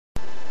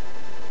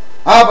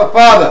Abba,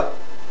 Father.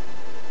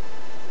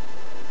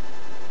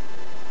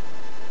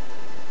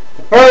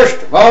 The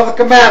first of all the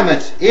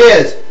commandments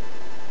is,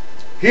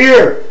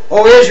 Hear,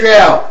 O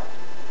Israel!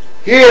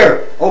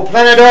 Hear, O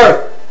planet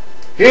Earth!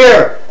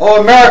 Hear,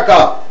 O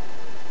America!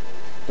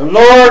 The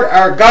Lord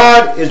our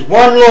God is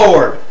one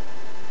Lord,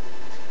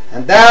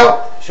 and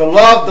thou shalt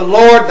love the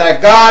Lord thy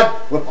God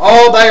with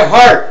all thy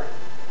heart,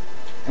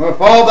 and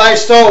with all thy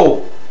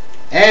soul,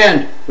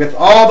 and with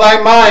all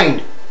thy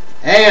mind,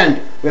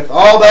 and with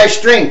all thy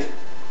strength.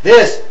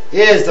 This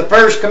is the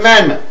first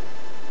commandment.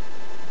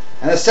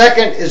 And the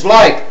second is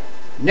like,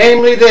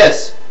 namely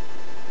this,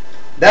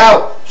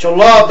 Thou shalt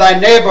love thy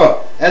neighbor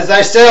as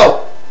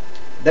thyself.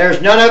 There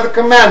is none other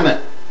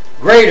commandment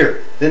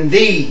greater than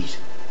these.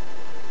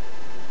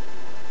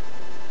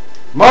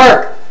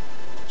 Mark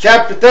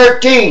chapter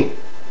 13.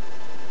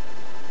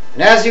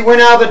 And as he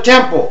went out of the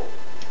temple,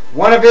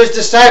 one of his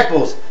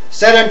disciples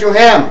said unto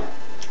him,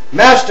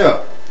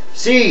 Master,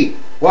 see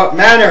what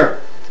manner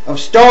of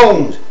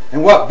stones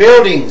and what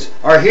buildings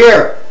are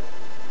here.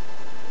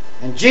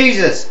 And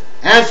Jesus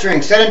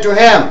answering said unto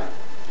him,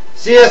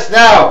 Seest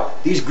thou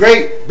these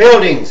great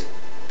buildings?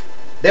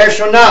 There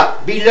shall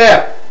not be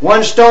left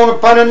one stone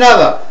upon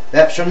another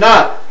that shall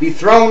not be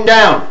thrown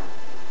down.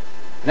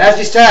 And as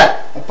he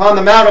sat upon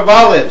the Mount of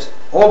Olives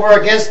over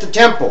against the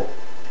temple,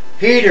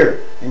 Peter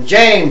and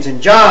James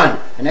and John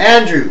and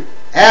Andrew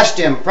asked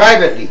him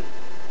privately,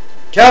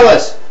 Tell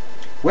us,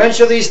 when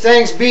shall these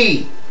things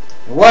be?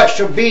 And what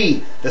shall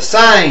be the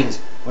signs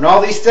when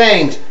all these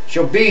things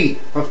shall be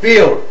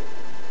fulfilled?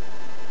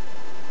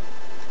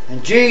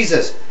 And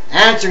Jesus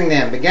answering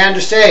them began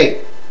to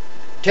say,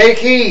 Take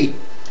heed,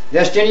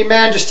 lest any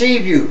man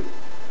deceive you.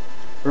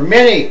 For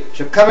many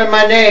shall come in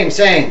my name,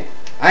 saying,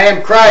 I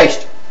am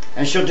Christ,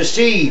 and shall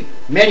deceive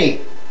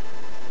many.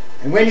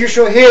 And when you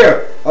shall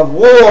hear of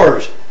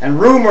wars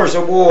and rumors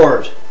of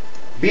wars,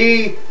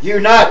 be you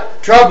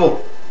not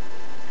troubled.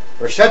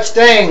 For such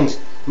things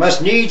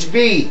must needs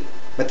be,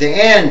 but the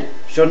end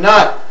shall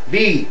not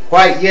be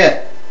quite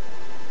yet.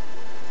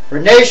 For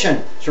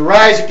nation shall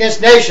rise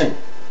against nation,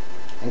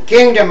 and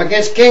kingdom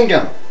against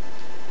kingdom.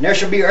 And there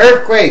shall be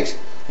earthquakes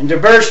in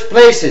diverse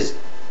places,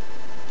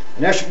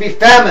 and there shall be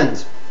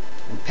famines,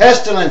 and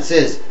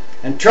pestilences,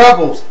 and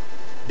troubles.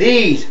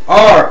 These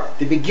are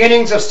the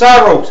beginnings of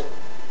sorrows.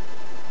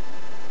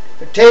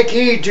 But take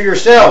heed to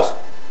yourselves,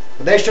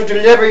 for they shall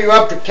deliver you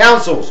up to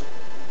councils,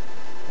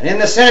 and in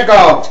the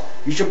synagogues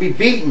you shall be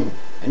beaten,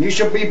 and you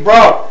shall be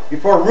brought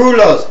before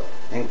rulers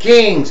and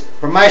kings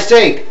for my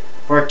sake,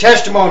 for a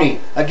testimony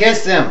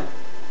against them.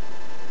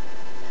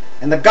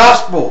 And the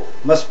gospel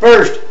must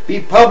first be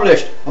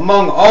published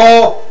among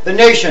all the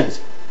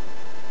nations.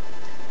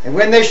 And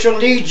when they shall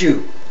lead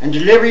you and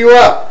deliver you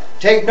up,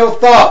 take no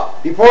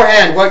thought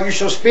beforehand what you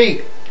shall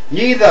speak,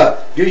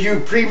 neither do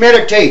you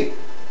premeditate.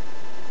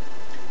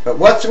 But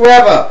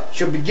whatsoever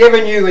shall be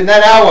given you in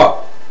that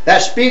hour, that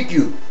speak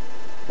you.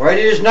 For it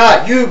is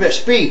not you that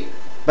speak,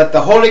 but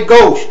the Holy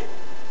Ghost.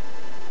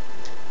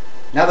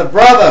 Now the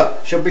brother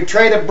shall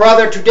betray the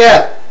brother to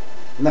death,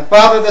 and the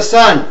father the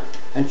son,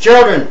 and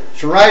children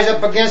shall rise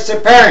up against their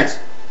parents,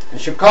 and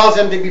shall cause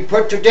them to be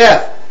put to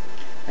death.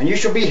 And you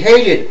shall be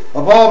hated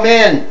of all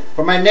men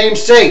for my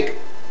name's sake.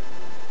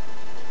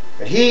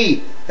 But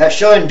he that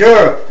shall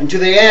endure unto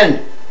the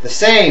end, the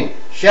same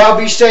shall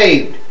be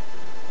saved.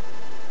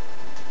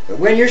 But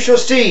when you shall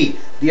see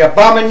the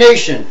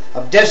abomination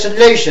of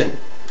desolation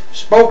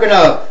spoken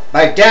of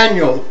by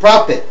Daniel the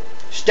prophet,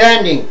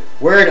 standing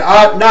where it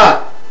ought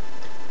not,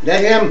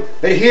 let him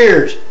that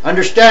hears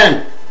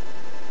understand.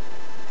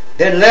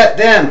 Then let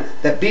them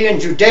that be in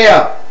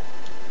Judea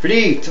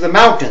flee to the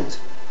mountains.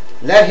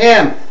 Let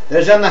him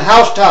that is on the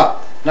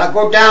housetop not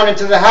go down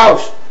into the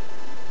house,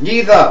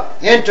 neither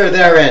enter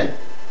therein,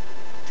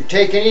 to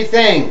take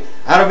anything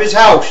out of his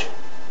house.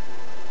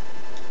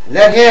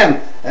 Let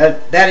him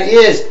that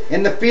is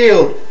in the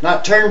field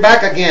not turn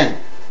back again,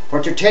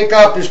 for to take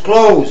up his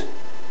clothes.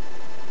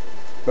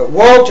 But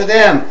woe to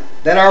them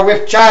that are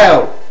with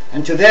child,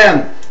 and to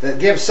them that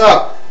give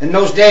suck in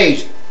those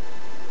days.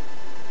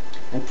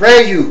 And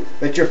pray you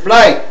that your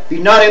flight be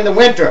not in the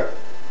winter.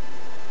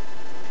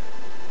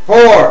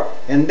 For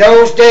in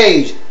those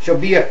days shall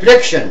be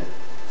affliction,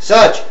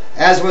 such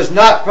as was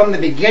not from the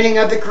beginning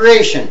of the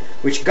creation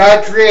which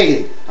God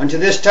created unto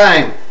this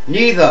time,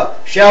 neither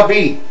shall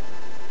be.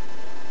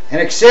 And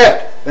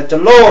except that the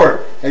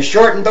Lord has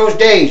shortened those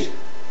days,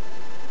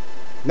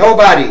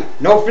 nobody,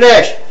 no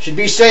flesh, should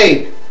be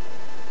saved.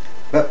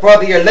 But for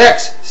the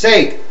elect's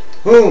sake,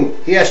 whom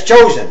he has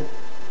chosen,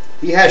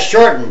 he has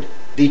shortened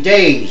the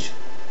days.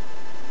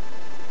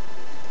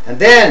 And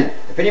then,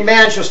 if any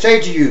man shall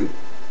say to you,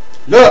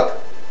 Look,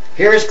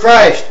 here is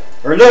Christ,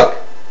 or Look,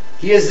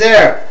 he is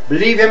there,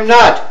 believe him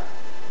not.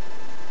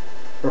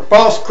 For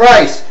false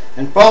Christs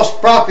and false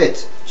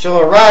prophets shall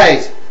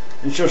arise,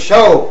 and shall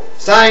show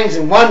signs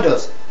and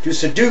wonders to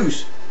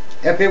seduce,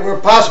 if it were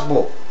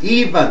possible,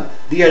 even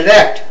the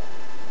elect.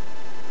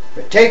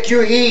 But take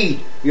you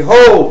heed,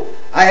 behold,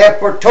 I have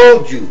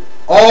foretold you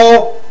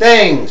all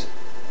things.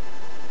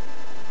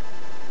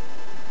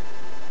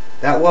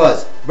 That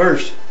was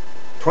verse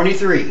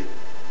 23.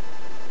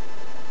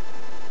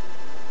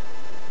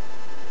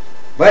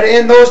 But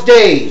in those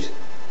days,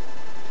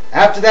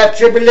 after that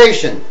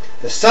tribulation,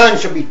 the sun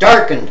shall be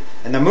darkened,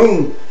 and the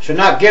moon shall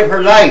not give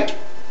her light,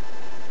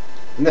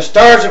 and the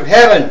stars of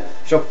heaven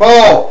shall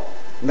fall,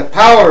 and the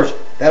powers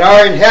that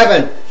are in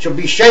heaven shall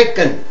be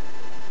shaken.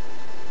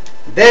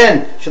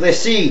 Then shall they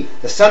see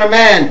the Son of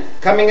Man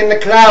coming in the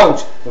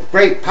clouds with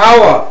great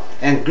power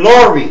and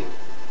glory.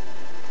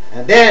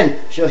 And then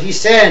shall he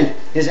send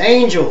his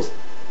angels,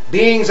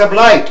 beings of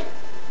light,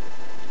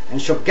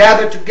 and shall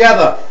gather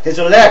together his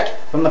elect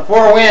from the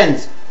four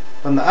winds,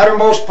 from the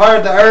uttermost part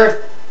of the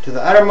earth to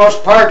the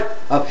uttermost part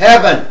of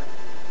heaven.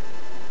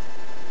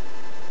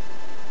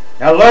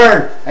 Now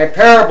learn a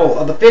parable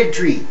of the fig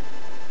tree.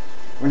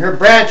 When her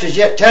branch is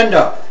yet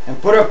tender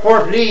and putteth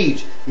forth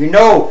leaves, you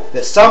know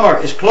that summer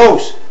is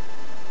close.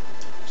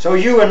 So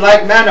you in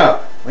like manner,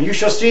 when you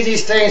shall see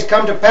these things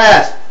come to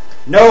pass,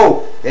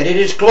 know that it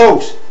is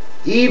close,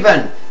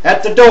 even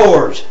at the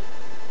doors,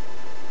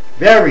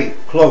 very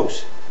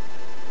close.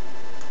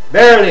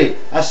 Verily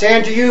I say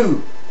unto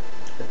you,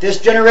 that this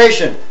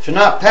generation shall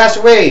not pass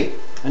away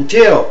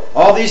until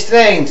all these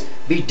things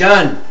be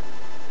done.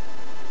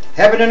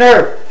 Heaven and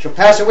earth shall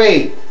pass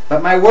away,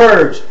 but my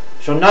words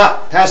shall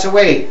not pass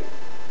away.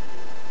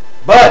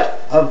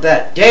 But of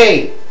that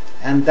day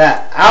and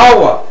that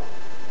hour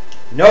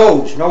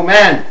knows no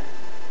man,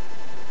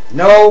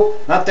 no,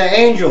 not the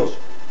angels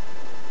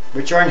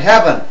which are in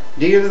heaven,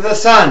 neither the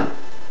Son,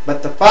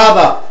 but the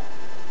Father.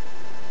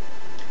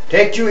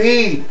 Take you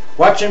heed,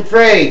 watch and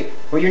pray,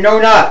 for you know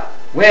not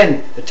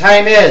when the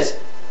time is,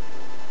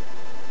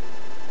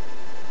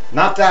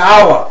 not the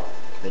hour,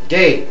 the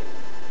day,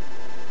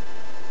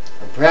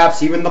 or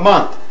perhaps even the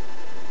month.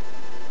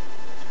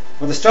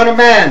 For the Son of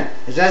Man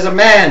is as a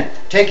man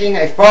taking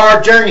a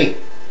far journey,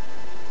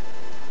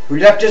 who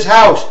left his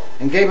house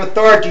and gave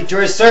authority to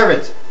his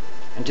servants,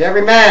 and to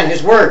every man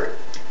his work,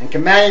 and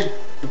commanded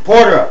the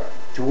porter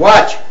to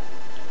watch.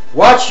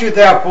 Watch you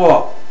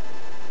therefore.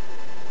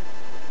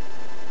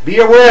 Be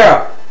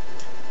aware,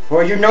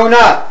 for you know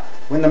not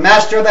when the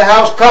master of the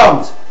house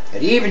comes,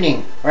 at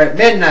evening, or at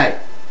midnight,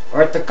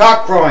 or at the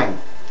cock crowing,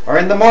 or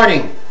in the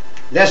morning,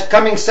 lest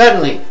coming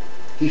suddenly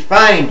he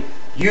find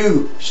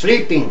you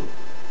sleeping.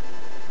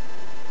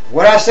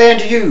 What I say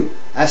unto you,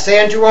 I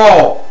say unto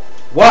all,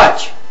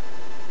 watch,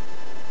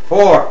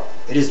 for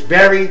it is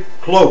very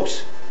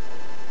close.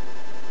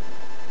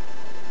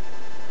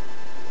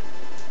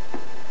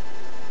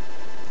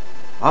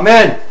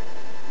 Amen.